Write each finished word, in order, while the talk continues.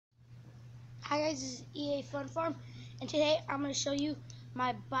Hi guys, this is EA Fun Farm, and today I'm going to show you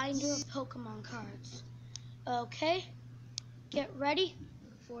my binder of Pokemon cards. Okay, get ready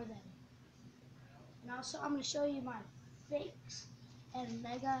for them. And also I'm going to show you my fakes and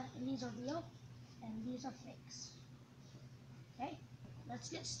mega, and these are real, and these are fakes. Okay, let's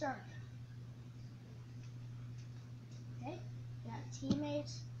get started. Okay, got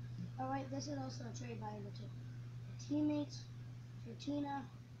teammates. Alright, this is also a trade binder too. Teammates, Fortuna,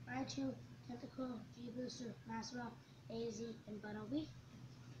 Raichu, Tentacle, G-Booster, Maxwell, AZ, and Bunnelby.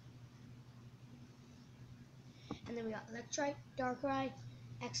 And then we got Electrike, Darkrai,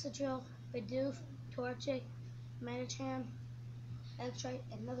 Excadrill, Bidoof, Torchic, Medicham, Electrike,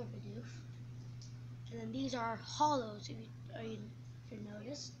 and another Bidoof. And then these are hollows, if you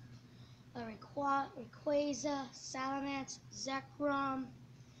notice. Raquaza, Salamence, Zekrom,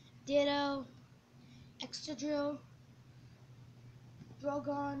 Ditto, Excadrill,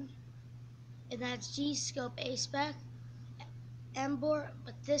 Drogon, and that's G-Scope A-Spec, Emboar,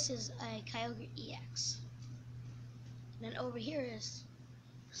 but this is a Kyogre EX. And then over here is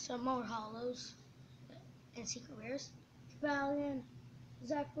some more hollows and secret rares. Valiant,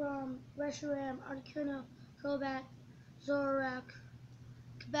 Zekrom, Reshiram, Articuno, Crobat, Zorak,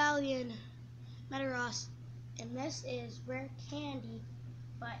 Kabalion, Metagross, and this is rare candy,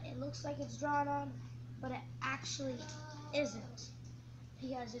 but it looks like it's drawn on, but it actually isn't,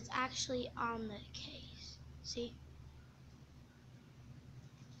 because it's actually on the case. See?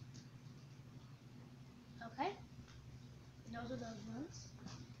 Okay, and those are those ones.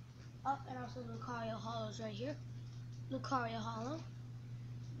 Oh, and also Lucario Hollows right here. Lucario Hollow.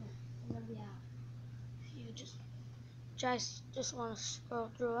 And then we have a few just want to scroll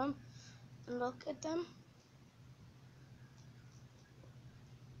through them and look at them.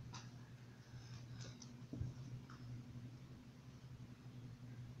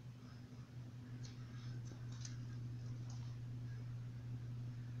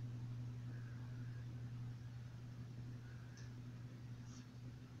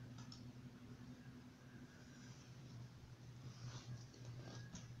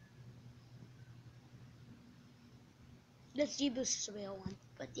 This G-Boost is a real one,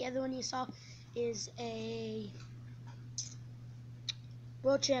 but the other one you saw is a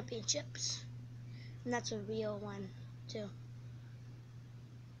World Championships, and that's a real one too.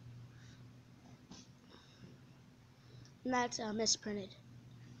 And that's misprinted.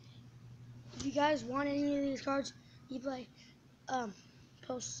 If you guys want any of these cards, you play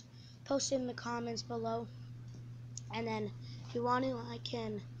post in the comments below, and then if you want to,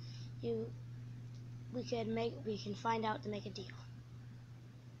 we can find out to make a deal.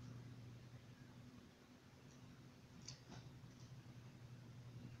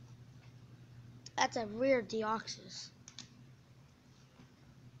 That's a rare Deoxys.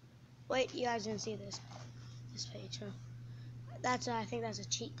 Wait, you guys didn't see this page, huh? I think that's a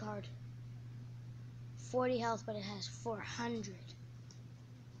cheat card. 40 health, but it has 400.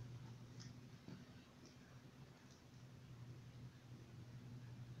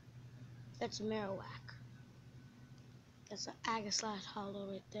 That's a Marowak. That's an Aegislash Hollow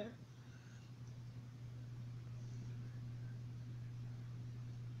right there.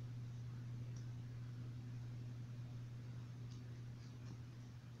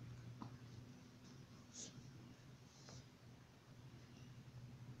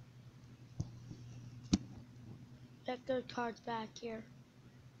 Check the cards back here.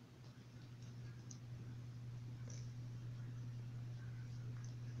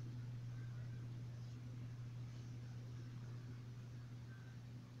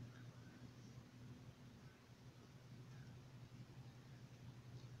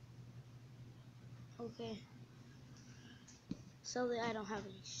 Okay. Sadly, I don't have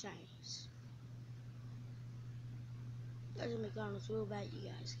any shinies. There's a McDonald's real bad you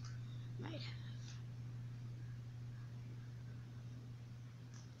guys might have.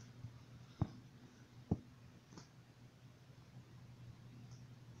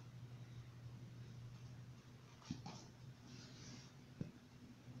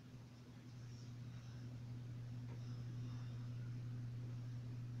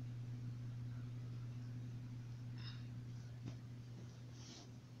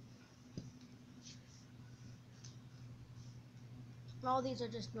 And all these are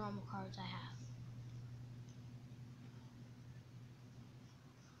just normal cards I have.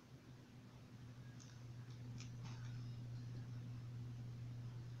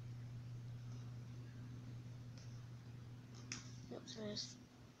 Yep, so there's.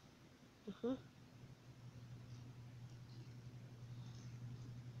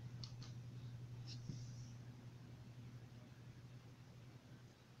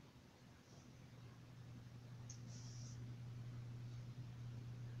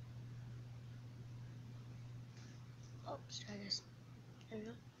 Oh, let's try this. There we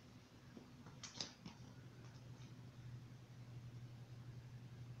go.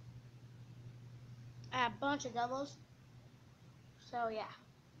 I have a bunch of doubles. So yeah,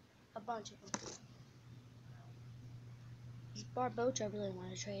 a bunch of them. These barboach I really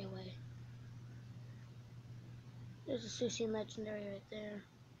want to trade away. There's a sushi legendary right there.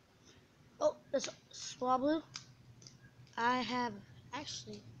 Oh, this swablu. I have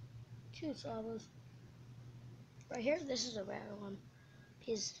actually 2 swablu's. Right here, this is a rare one.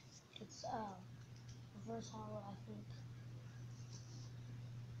 Because it's reverse hollow, I think.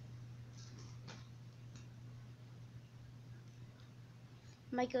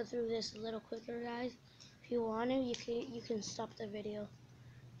 Might go through this a little quicker, guys. If you want to, you can stop the video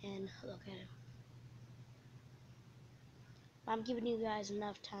and look at it. I'm giving you guys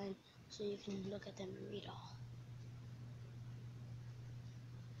enough time so you can look at them and read all.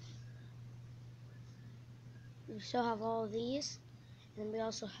 We still have all of these, and we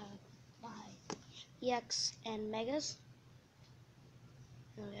also have my EX and Megas.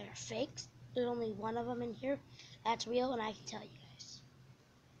 And we got our fakes. There's only one of them in here. That's real, and I can tell you guys.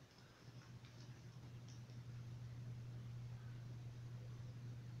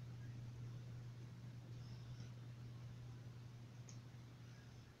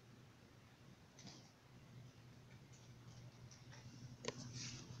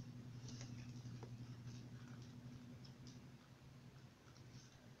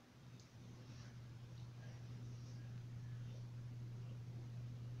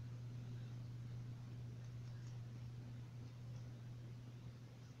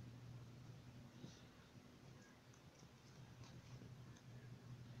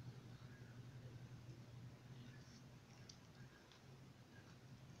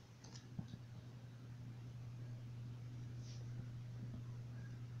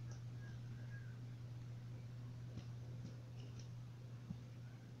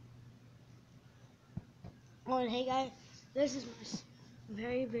 Oh, and hey guys, this is my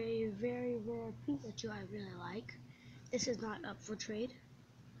very, very, very rare Pikachu I really like. This is not up for trade.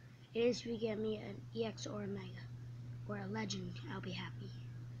 It is if you get me an EX or a Mega or a Legend, I'll be happy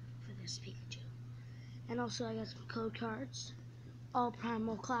for this Pikachu. And also I got some code cards, all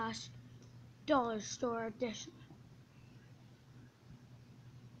Primal Clash, Dollar Store Edition.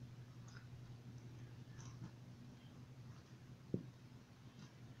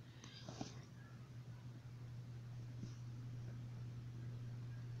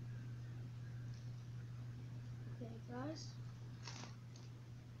 Okay guys.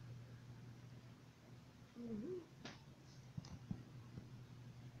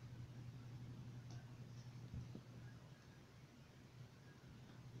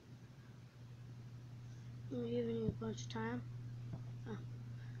 I'm giving you a bunch of time. I'm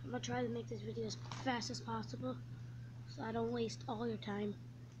gonna try to make this video as fast as possible so I don't waste all your time.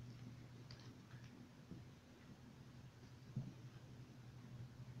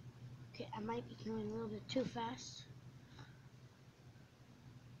 Okay, I might be going a little bit too fast.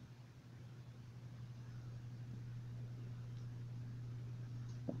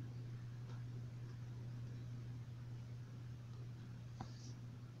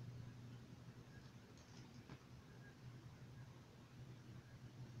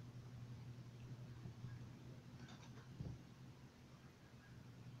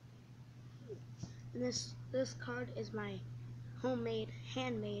 And this card is my homemade,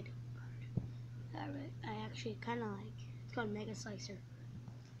 handmade card that I actually kind of like. It's called Mega Slicer.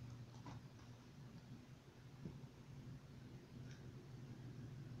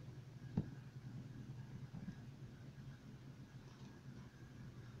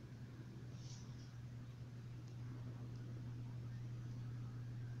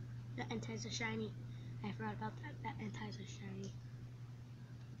 That Entei's a shiny. I forgot about that. That Entei's a shiny.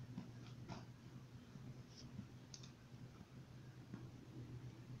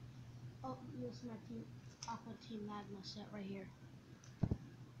 Oh, this is my Team Aqua Team Magma set right here.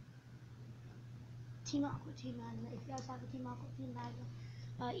 Team Aqua Team Magma. If you guys have a Team Aqua Team Magma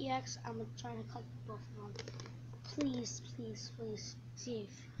EX, I'm trying to collect both of them. Please, please, please see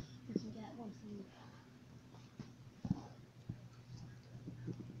if you can get one for me.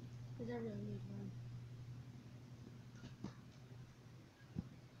 Because I really need one.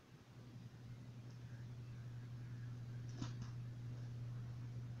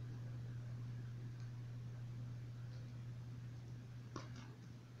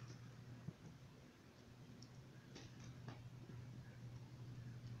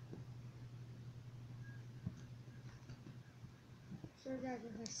 Sorry guys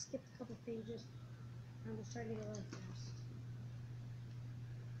if I skipped a couple pages. I'm just trying to go really fast.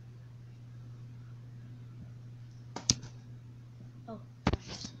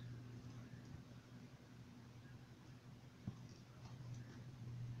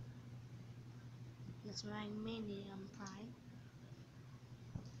 It's Magnesium Prime.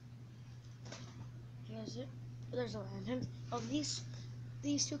 Here's it. There's a lantern. Oh, these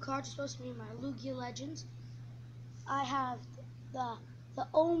two cards are supposed to be my Lugia Legends. I have the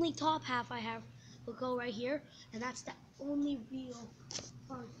only top half I have will go right here, and that's the only real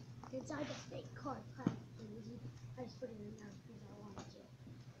card inside the fake card pack. I just put it in there because I wanted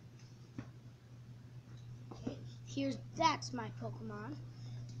to. Okay, that's my Pokemon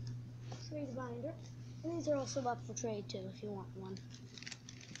trade binder, and these are also up for trade too if you want one.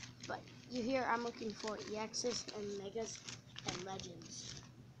 But I'm looking for EXs and Megas and Legends.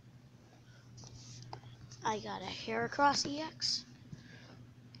 I got a Heracross EX,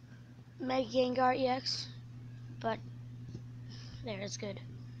 Mega Gengar EX, but there, it's good.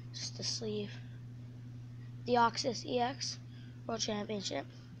 Just the sleeve. The Oxus EX, World Championship.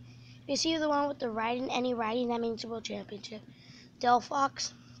 If you see the one with the any writing, that means World Championship.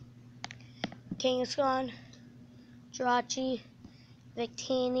 Delphox, Kangaskhan, Jirachi,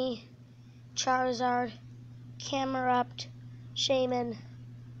 Victini, Charizard, Camerupt, Shaman,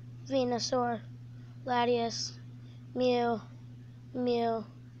 Venusaur, Latias, Mew, Venusaur,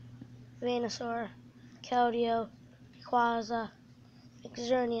 Keldeo, Raquaza,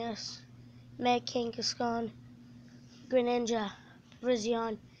 Xerneas, Meg Kangaskhan, Greninja,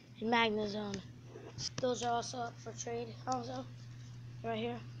 Virizion, and Magnezone. Those are also up for trade also, right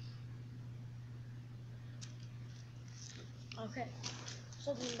here. Okay,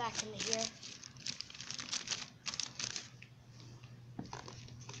 so getting back into here.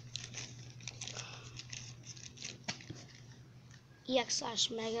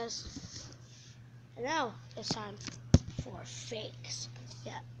 EX/Megas. And now it's time for fakes.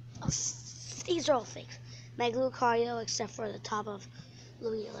 Yeah, these are all fakes. Mega Lucario, except for the top of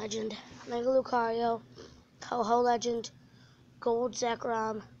Lugia Legend. Mega Lucario, Ho-Ho Legend, Gold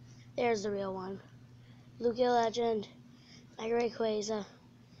Zekrom. There's the real one. Lugia Legend, Mega Rayquaza,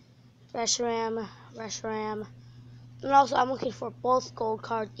 Reshiram. And also, I'm looking for both gold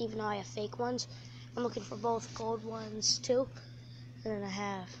cards, even though I have fake ones. I'm looking for both gold ones, too. And then I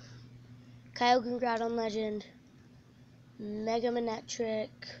have Kyogre Groudon Legend, Mega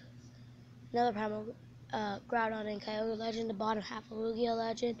Manectric, another Primal Groudon and Kyogre Legend, the bottom half of Lugia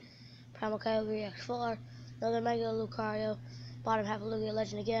Legend, Primal Kyogre EX Full Art, another Mega Lucario, bottom half of Lugia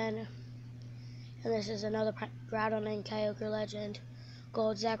Legend again. And this is another Groudon and Kyogre Legend,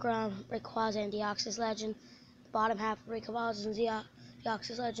 Gold Zekrom, Rayquaza and Deoxys Legend, bottom half of Rayquaza and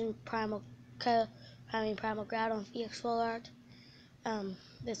Deoxys Legend, Primal Groudon EX Full Art.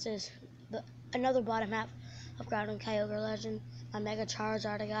 This is another bottom half of Groudon Kyogre Legend. My Mega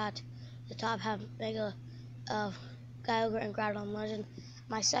Charizard I got. The top half Mega of Kyogre and Groudon Legend.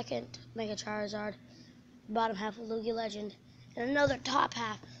 My second Mega Charizard. Bottom half of Lugia Legend. And another top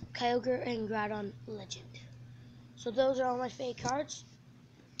half Kyogre and Groudon Legend. So those are all my fake cards.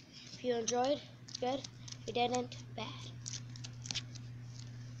 If you enjoyed, good. If you didn't, bad.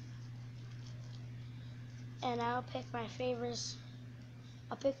 And I'll pick my favorites.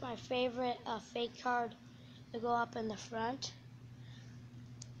 I'll pick my favorite fake card to go up in the front,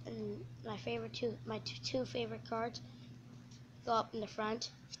 and my two favorite cards go up in the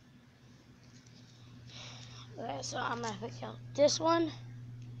front. Okay, so I'm gonna pick out this one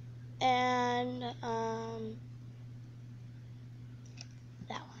and that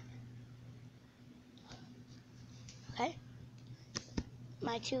one. Okay,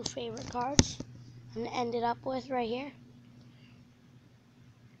 my two favorite cards. I'm gonna end it up with right here.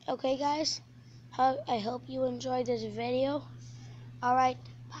 Okay guys, I hope you enjoyed this video. Alright,